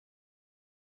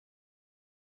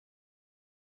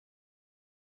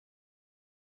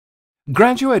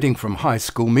Graduating from high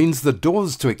school means the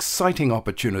doors to exciting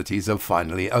opportunities are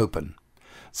finally open.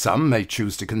 Some may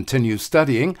choose to continue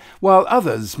studying, while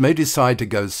others may decide to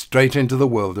go straight into the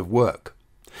world of work.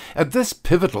 At this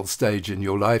pivotal stage in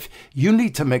your life, you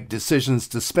need to make decisions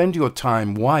to spend your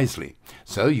time wisely,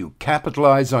 so you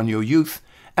capitalize on your youth,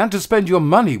 and to spend your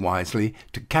money wisely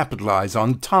to capitalize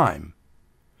on time.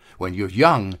 When you're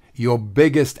young, your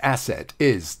biggest asset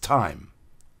is time.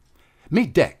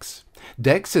 Meet Dex.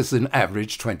 Dex is an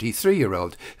average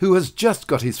 23-year-old who has just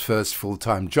got his first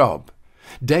full-time job.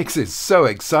 Dex is so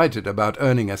excited about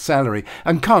earning a salary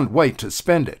and can't wait to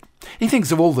spend it. He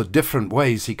thinks of all the different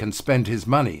ways he can spend his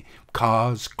money: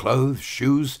 cars, clothes,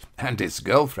 shoes, and his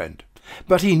girlfriend.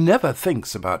 But he never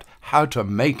thinks about how to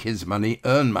make his money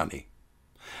earn money.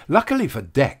 Luckily for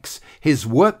Dex, his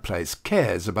workplace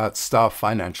cares about staff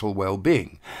financial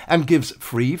well-being and gives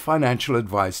free financial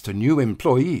advice to new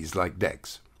employees like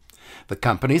Dex. The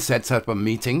company sets up a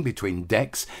meeting between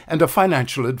Dex and a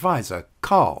financial advisor,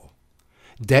 Carl.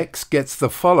 Dex gets the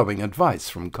following advice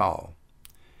from Carl.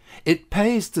 It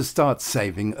pays to start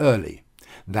saving early.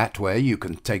 That way you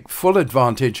can take full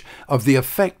advantage of the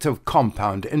effect of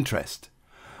compound interest.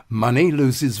 Money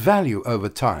loses value over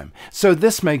time, so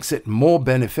this makes it more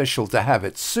beneficial to have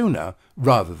it sooner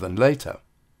rather than later.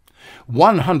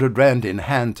 100 Rand in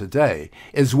hand today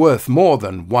is worth more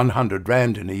than 100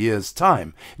 Rand in a year's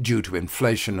time due to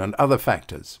inflation and other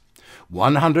factors.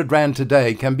 100 Rand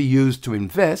today can be used to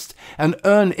invest and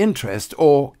earn interest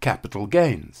or capital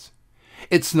gains.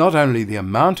 It's not only the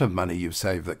amount of money you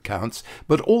save that counts,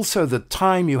 but also the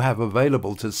time you have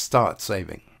available to start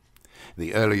saving.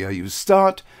 The earlier you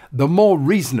start, the more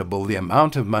reasonable the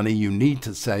amount of money you need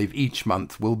to save each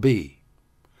month will be.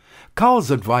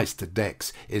 Carl's advice to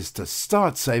Dex is to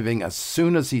start saving as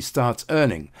soon as he starts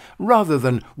earning, rather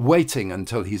than waiting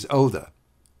until he's older.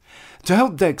 To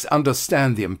help Dex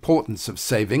understand the importance of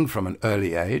saving from an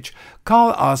early age,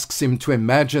 Carl asks him to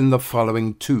imagine the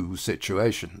following two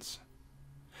situations.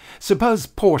 Suppose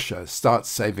Portia starts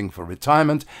saving for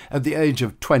retirement at the age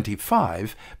of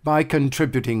 25 by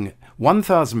contributing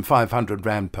 1,500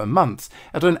 Rand per month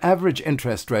at an average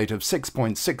interest rate of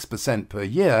 6.6% per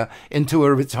year into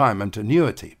a retirement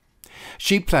annuity.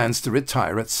 She plans to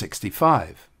retire at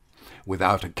 65.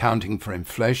 Without accounting for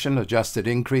inflation-adjusted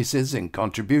increases in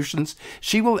contributions,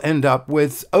 she will end up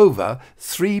with over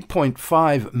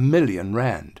 3.5 million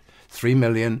Rand,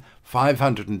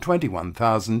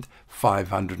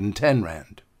 3,521,510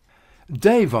 Rand.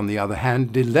 Dave, on the other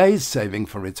hand, delays saving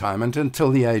for retirement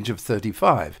until the age of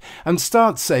 35 and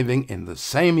starts saving in the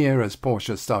same year as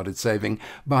Portia started saving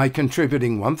by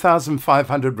contributing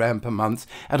 1,500 Rand per month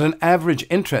at an average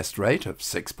interest rate of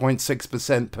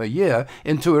 6.6% per year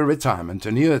into a retirement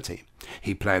annuity.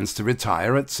 He plans to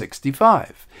retire at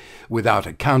 65. Without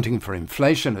accounting for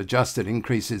inflation-adjusted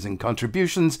increases in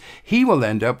contributions, he will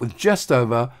end up with just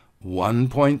over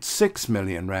 1.6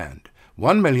 million Rand.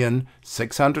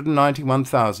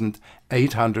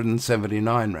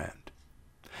 1,691,879 Rand.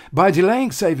 By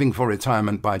delaying saving for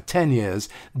retirement by 10 years,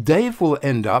 Dave will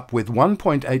end up with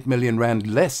 1.8 million Rand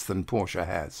less than Portia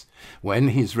has when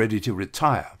he's ready to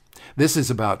retire. This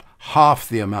is about half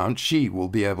the amount she will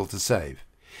be able to save.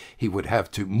 He would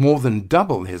have to more than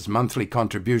double his monthly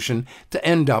contribution to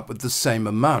end up with the same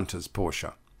amount as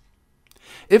Portia.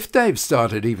 If Dave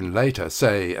started even later,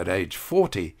 say at age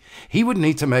 40, he would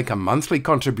need to make a monthly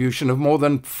contribution of more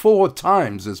than 4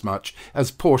 times as much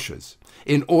as Portia's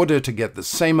in order to get the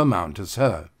same amount as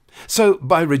her. So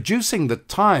by reducing the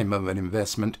time of an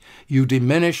investment, you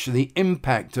diminish the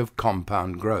impact of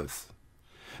compound growth.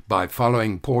 By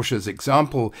following Portia's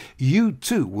example, you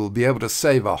too will be able to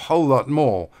save a whole lot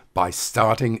more by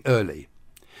starting early.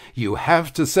 You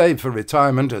have to save for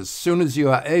retirement as soon as you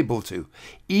are able to,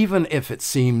 even if it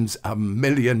seems a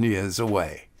million years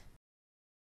away.